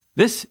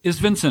This is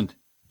Vincent.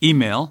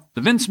 Email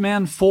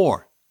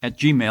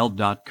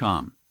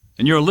thevinceman4@gmail.com.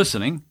 And you're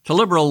listening to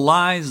Liberal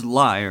Lies,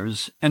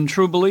 Liars, and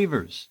True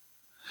Believers.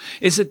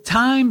 Is it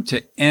time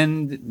to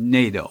end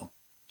NATO?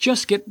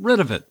 Just get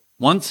rid of it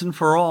once and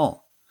for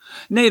all.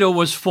 NATO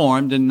was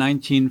formed in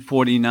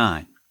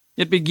 1949.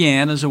 It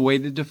began as a way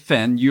to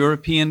defend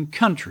European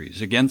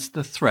countries against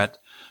the threat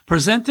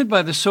presented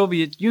by the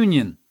Soviet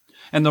Union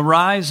and the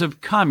rise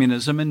of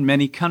communism in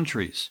many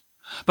countries.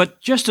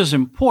 But just as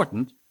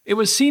important, it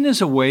was seen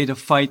as a way to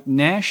fight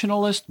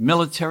nationalist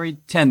military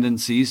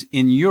tendencies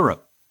in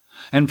Europe.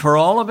 And for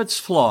all of its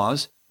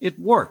flaws, it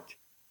worked,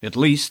 at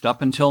least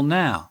up until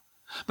now.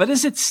 But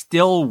is it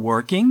still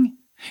working?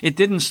 It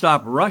didn't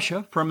stop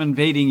Russia from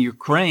invading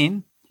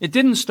Ukraine. It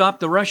didn't stop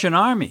the Russian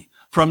army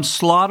from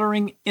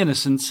slaughtering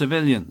innocent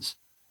civilians.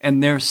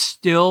 And they're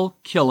still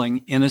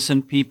killing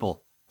innocent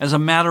people as a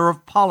matter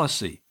of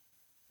policy.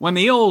 When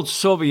the old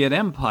Soviet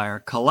Empire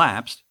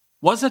collapsed,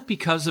 was it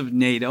because of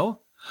NATO?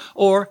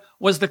 Or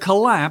was the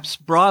collapse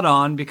brought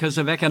on because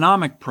of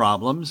economic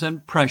problems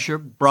and pressure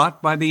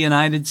brought by the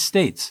United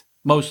States,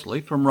 mostly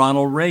from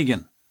Ronald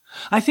Reagan?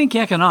 I think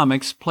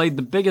economics played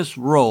the biggest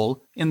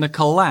role in the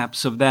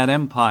collapse of that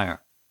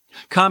empire.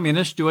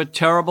 Communists do a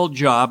terrible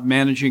job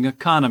managing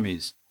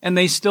economies, and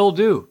they still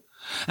do.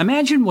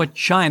 Imagine what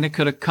China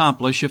could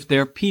accomplish if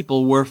their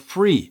people were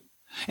free.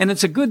 And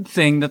it's a good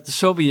thing that the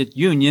Soviet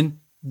Union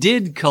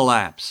did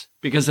collapse,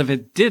 because if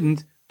it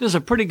didn't, there's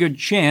a pretty good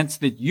chance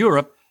that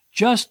Europe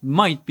just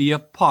might be a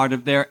part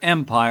of their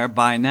empire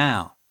by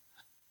now.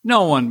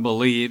 No one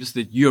believes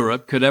that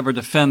Europe could ever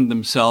defend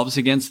themselves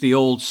against the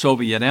old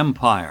Soviet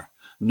Empire,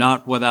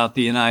 not without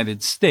the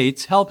United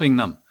States helping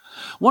them.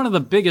 One of the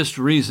biggest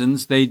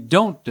reasons they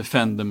don't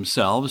defend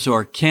themselves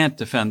or can't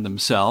defend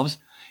themselves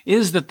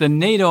is that the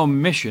NATO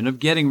mission of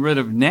getting rid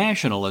of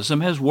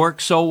nationalism has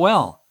worked so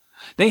well.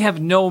 They have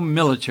no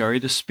military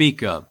to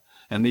speak of,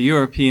 and the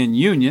European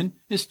Union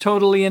is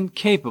totally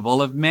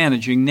incapable of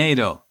managing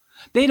NATO.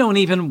 They don't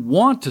even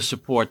want to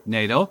support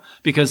NATO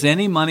because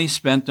any money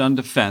spent on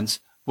defense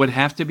would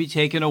have to be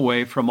taken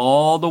away from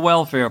all the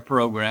welfare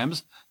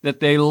programs that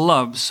they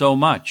love so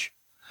much.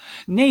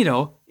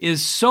 NATO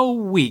is so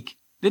weak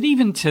that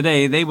even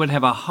today they would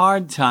have a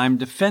hard time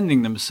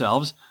defending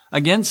themselves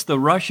against the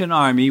Russian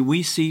army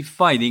we see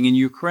fighting in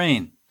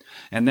Ukraine.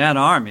 And that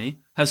army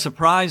has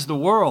surprised the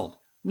world,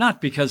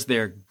 not because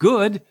they're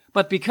good,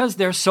 but because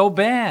they're so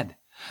bad.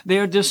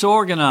 They're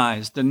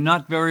disorganized and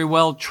not very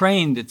well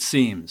trained, it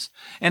seems.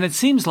 And it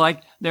seems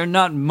like they're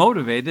not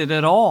motivated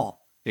at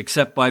all,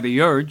 except by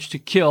the urge to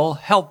kill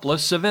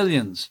helpless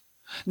civilians.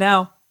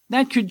 Now,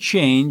 that could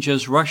change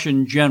as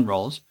Russian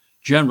generals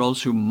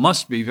who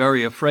must be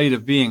very afraid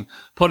of being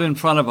put in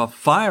front of a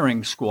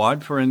firing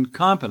squad for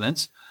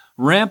incompetence,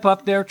 ramp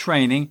up their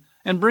training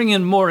and bring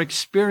in more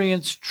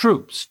experienced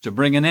troops to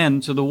bring an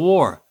end to the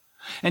war.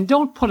 And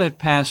don't put it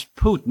past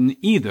Putin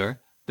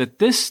either that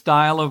this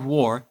style of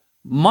war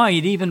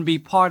might even be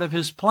part of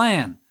his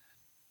plan.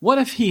 What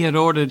if he had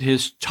ordered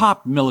his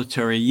top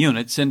military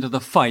units into the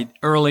fight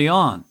early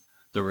on?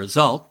 The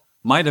result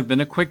might have been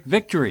a quick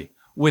victory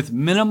with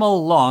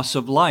minimal loss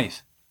of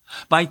life.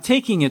 By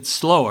taking it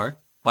slower,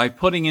 by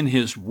putting in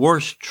his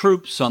worst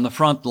troops on the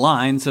front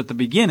lines at the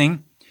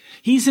beginning,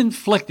 he's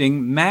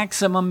inflicting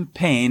maximum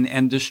pain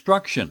and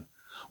destruction,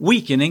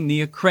 weakening the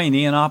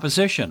Ukrainian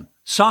opposition,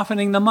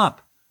 softening them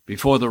up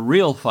before the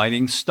real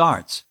fighting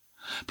starts.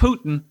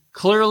 Putin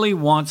clearly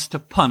wants to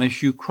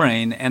punish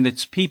Ukraine and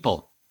its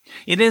people.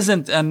 It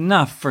isn't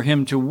enough for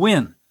him to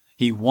win.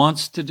 He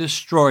wants to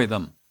destroy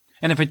them.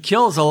 And if it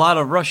kills a lot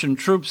of Russian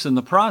troops in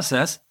the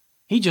process,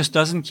 he just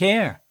doesn't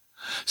care.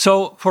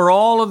 So for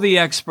all of the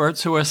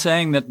experts who are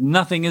saying that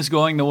nothing is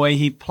going the way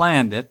he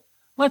planned it,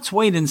 let's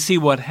wait and see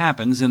what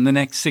happens in the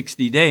next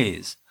 60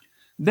 days.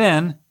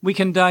 Then we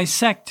can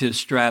dissect his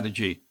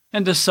strategy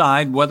and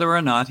decide whether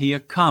or not he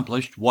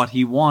accomplished what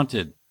he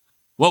wanted.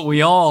 What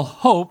we all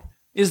hope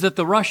is that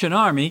the Russian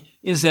army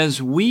is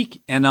as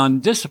weak and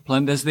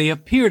undisciplined as they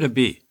appear to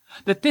be,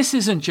 that this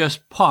isn't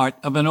just part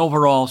of an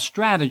overall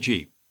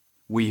strategy.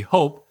 We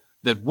hope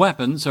that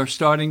weapons are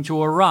starting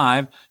to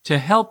arrive to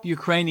help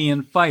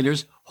Ukrainian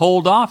fighters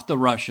hold off the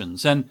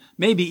Russians and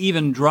maybe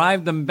even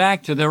drive them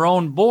back to their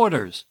own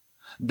borders.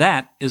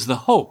 That is the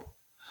hope.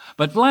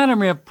 But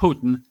Vladimir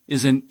Putin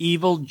is an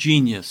evil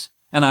genius,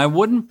 and I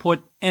wouldn't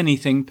put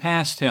anything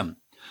past him.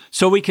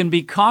 So we can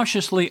be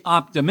cautiously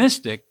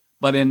optimistic,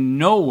 but in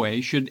no way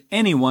should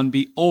anyone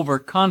be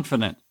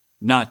overconfident.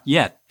 Not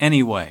yet,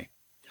 anyway.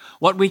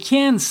 What we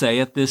can say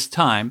at this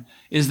time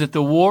is that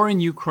the war in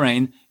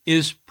Ukraine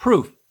is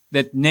proof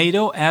that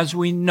NATO as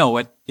we know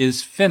it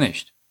is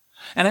finished.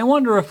 And I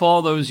wonder if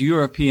all those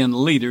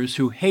European leaders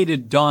who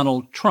hated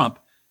Donald Trump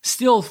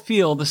still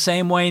feel the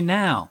same way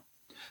now.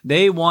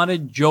 They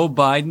wanted Joe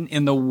Biden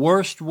in the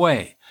worst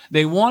way.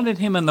 They wanted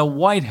him in the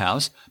White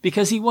House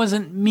because he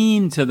wasn't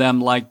mean to them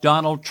like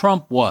Donald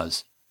Trump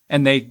was.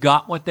 And they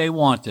got what they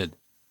wanted.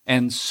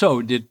 And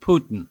so did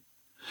Putin.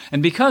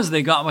 And because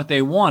they got what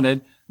they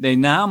wanted, they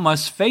now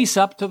must face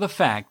up to the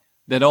fact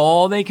that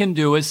all they can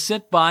do is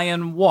sit by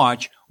and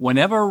watch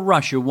whenever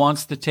Russia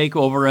wants to take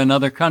over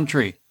another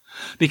country.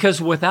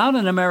 Because without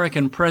an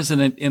American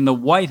president in the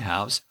White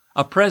House,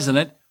 a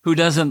president who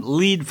doesn't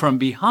lead from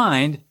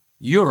behind,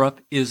 Europe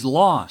is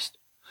lost.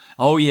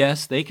 Oh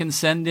yes, they can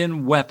send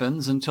in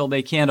weapons until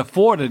they can't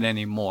afford it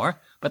anymore,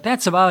 but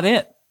that's about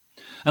it.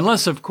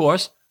 Unless, of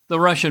course,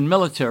 the Russian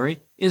military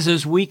is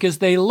as weak as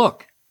they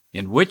look,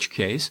 in which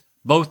case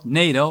both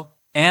NATO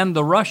and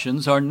the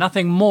Russians are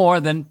nothing more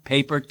than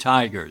paper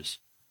tigers.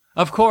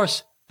 Of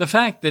course, the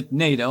fact that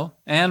NATO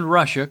and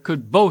Russia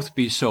could both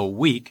be so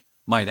weak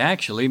might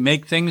actually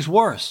make things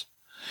worse.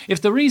 If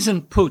the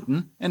reason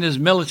Putin and his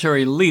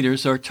military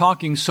leaders are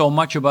talking so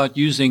much about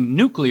using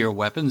nuclear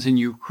weapons in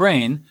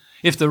Ukraine,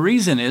 if the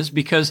reason is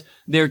because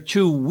they're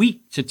too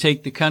weak to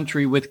take the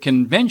country with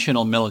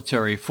conventional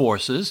military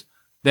forces,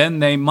 then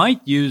they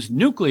might use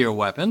nuclear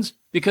weapons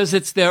because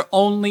it's their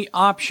only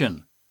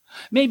option.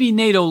 Maybe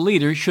NATO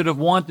leaders should have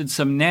wanted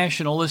some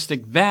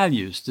nationalistic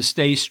values to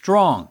stay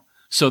strong,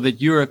 so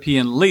that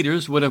European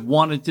leaders would have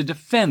wanted to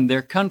defend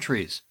their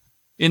countries.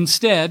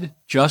 Instead,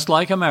 just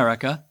like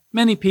America,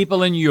 many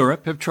people in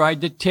Europe have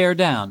tried to tear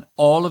down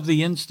all of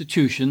the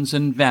institutions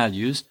and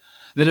values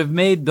that have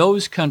made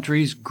those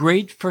countries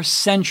great for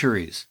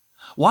centuries.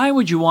 Why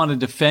would you want to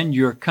defend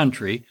your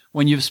country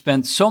when you've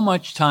spent so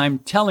much time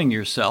telling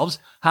yourselves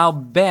how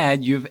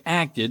bad you've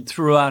acted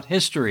throughout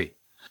history?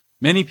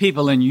 Many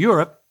people in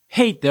Europe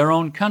hate their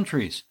own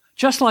countries,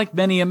 just like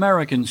many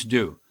Americans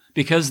do,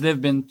 because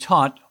they've been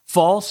taught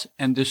false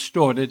and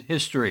distorted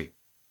history.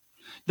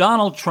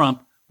 Donald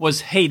Trump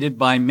was hated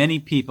by many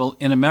people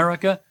in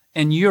America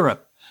and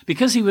Europe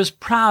because he was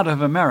proud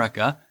of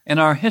America and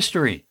our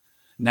history.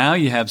 Now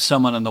you have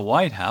someone in the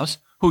White House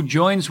who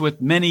joins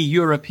with many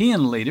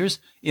European leaders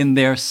in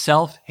their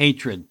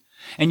self-hatred.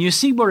 And you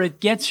see where it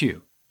gets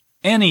you.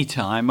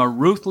 Anytime a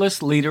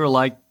ruthless leader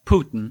like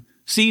Putin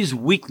sees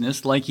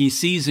weakness like he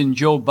sees in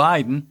Joe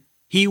Biden,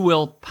 he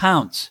will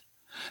pounce.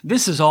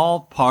 This is all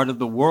part of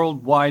the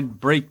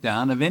worldwide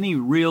breakdown of any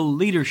real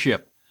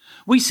leadership.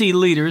 We see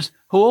leaders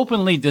who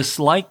openly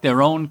dislike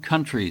their own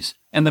countries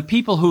and the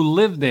people who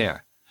live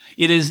there.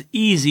 It is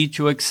easy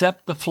to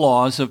accept the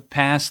flaws of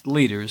past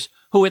leaders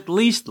who at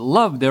least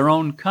loved their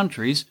own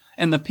countries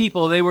and the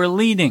people they were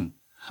leading.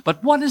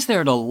 But what is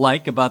there to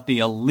like about the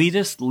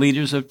elitist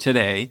leaders of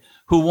today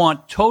who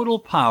want total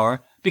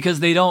power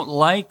because they don't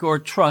like or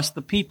trust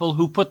the people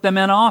who put them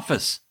in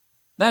office?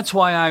 That's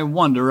why I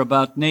wonder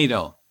about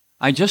NATO.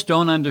 I just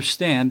don't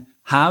understand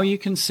how you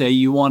can say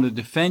you want to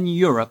defend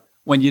Europe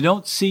when you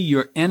don't see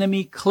your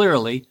enemy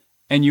clearly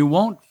and you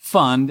won't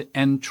fund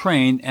and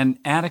train an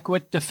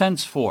adequate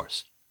defense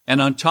force.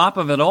 And on top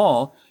of it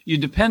all, you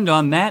depend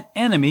on that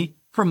enemy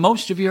for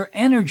most of your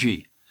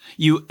energy.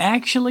 You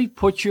actually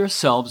put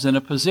yourselves in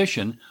a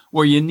position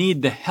where you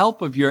need the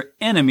help of your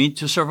enemy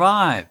to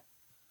survive.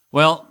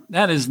 Well,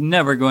 that is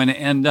never going to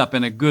end up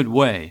in a good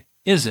way,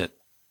 is it?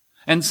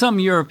 And some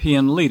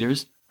European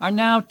leaders are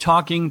now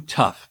talking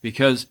tough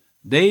because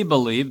they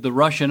believe the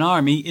Russian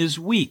army is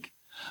weak.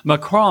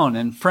 Macron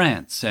in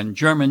France and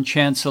German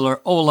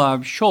Chancellor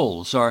Olaf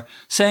Scholz are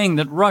saying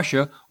that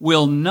Russia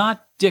will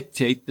not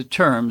dictate the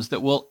terms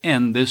that will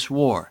end this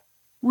war.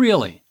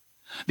 Really?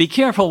 Be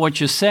careful what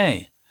you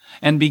say,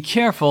 and be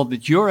careful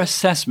that your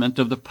assessment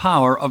of the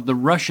power of the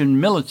Russian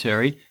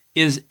military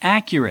is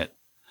accurate.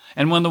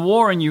 And when the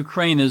war in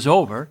Ukraine is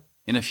over,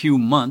 in a few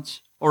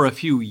months or a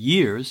few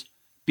years,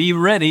 be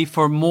ready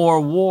for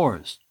more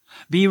wars.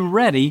 Be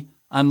ready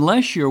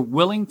unless you're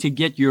willing to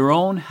get your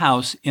own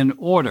house in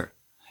order.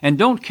 And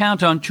don't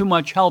count on too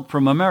much help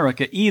from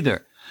America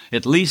either,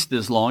 at least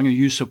as long as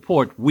you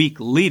support weak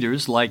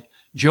leaders like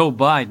Joe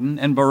Biden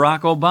and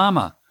Barack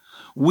Obama.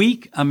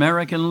 Weak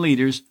American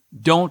leaders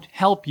don't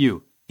help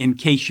you, in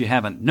case you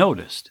haven't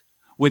noticed.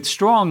 With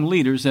strong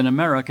leaders in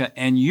America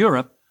and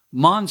Europe,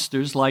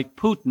 monsters like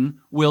Putin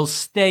will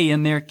stay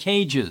in their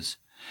cages.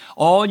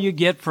 All you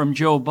get from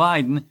Joe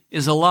Biden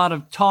is a lot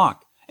of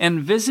talk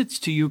and visits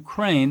to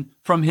Ukraine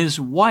from his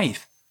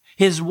wife,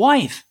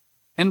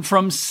 and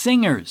from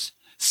singers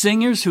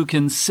who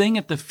can sing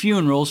at the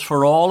funerals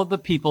for all of the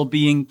people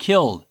being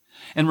killed.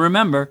 And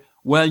remember,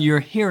 while you're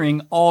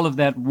hearing all of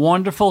that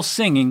wonderful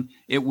singing,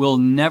 it will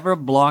never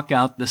block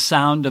out the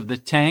sound of the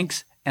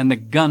tanks and the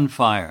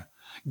gunfire.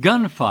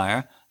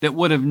 Gunfire that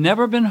would have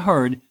never been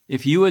heard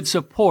if you had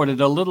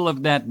supported a little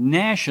of that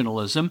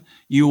nationalism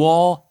you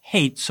all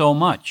hate so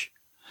much.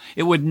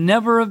 It would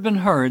never have been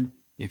heard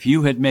if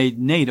you had made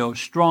NATO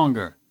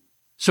stronger.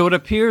 So it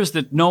appears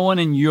that no one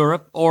in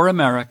Europe or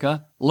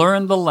America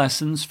learned the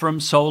lessons from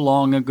so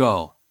long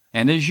ago.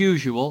 And as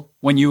usual,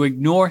 when you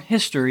ignore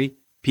history,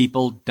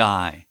 people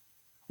die.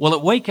 Will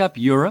it wake up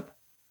Europe?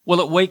 Will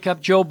it wake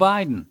up Joe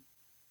Biden?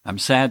 I'm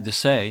sad to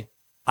say,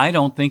 I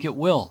don't think it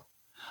will.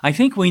 I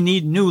think we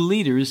need new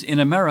leaders in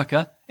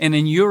America and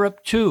in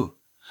Europe too.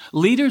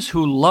 Leaders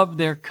who love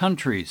their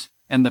countries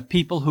and the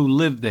people who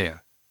live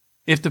there.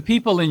 If the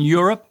people in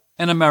Europe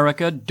and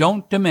America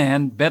don't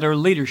demand better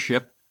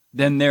leadership,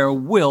 then there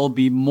will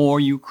be more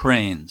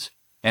Ukraines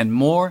and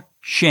more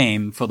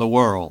shame for the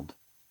world.